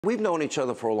We've known each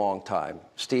other for a long time,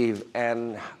 Steve,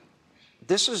 and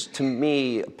this is, to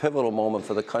me, a pivotal moment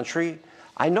for the country.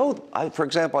 I know, for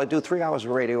example, I do 3 hours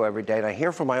of radio every day, and I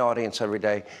hear from my audience every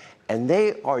day, and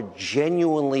they are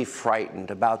genuinely frightened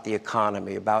about the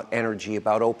economy, about energy,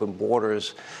 about open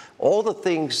borders, all the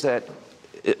things that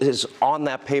is on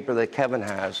that paper that Kevin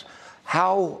has.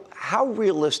 How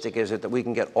realistic is it that we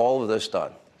can get all of this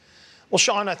done? Well,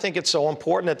 Sean, I think it's so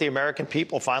important that the American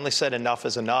people finally said enough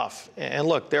is enough. And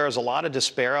look, there is a lot of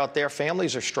despair out there.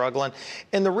 Families are struggling.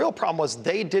 And the real problem was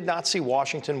they did not see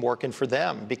Washington working for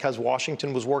them because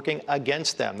Washington was working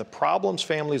against them. The problems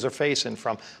families are facing,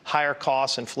 from higher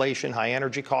costs, inflation, high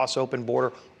energy costs, open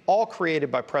border, all created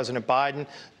by President Biden,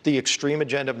 the extreme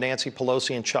agenda of Nancy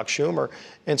Pelosi and Chuck Schumer.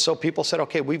 And so people said,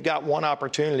 okay, we've got one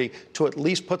opportunity to at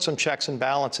least put some checks and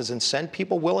balances and send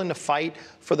people willing to fight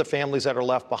for the families that are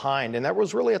left behind. And that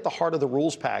was really at the heart of the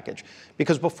rules package.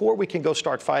 Because before we can go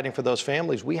start fighting for those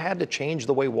families, we had to change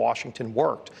the way Washington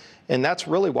worked. And that's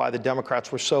really why the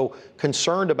Democrats were so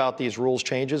concerned about these rules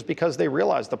changes, because they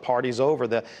realized the party's over.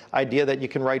 The idea that you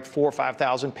can write 4,000 or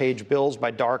 5,000 page bills by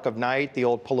dark of night, the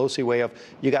old Pelosi way of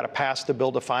you got to pass the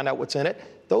bill to find out what's in it,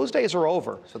 those days are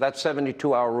over. So that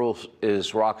 72-hour rule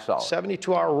is rock solid.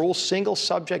 72-hour rule, single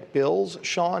subject bills,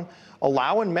 Sean,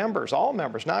 allowing members, all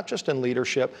members, not just in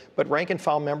leadership, but rank and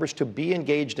file members, to be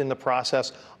engaged in the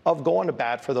process of going to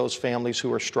bat for those families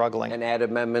who are struggling. And add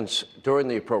amendments during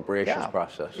the appropriations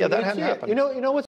process. Yeah, that hadn't happened. You know what's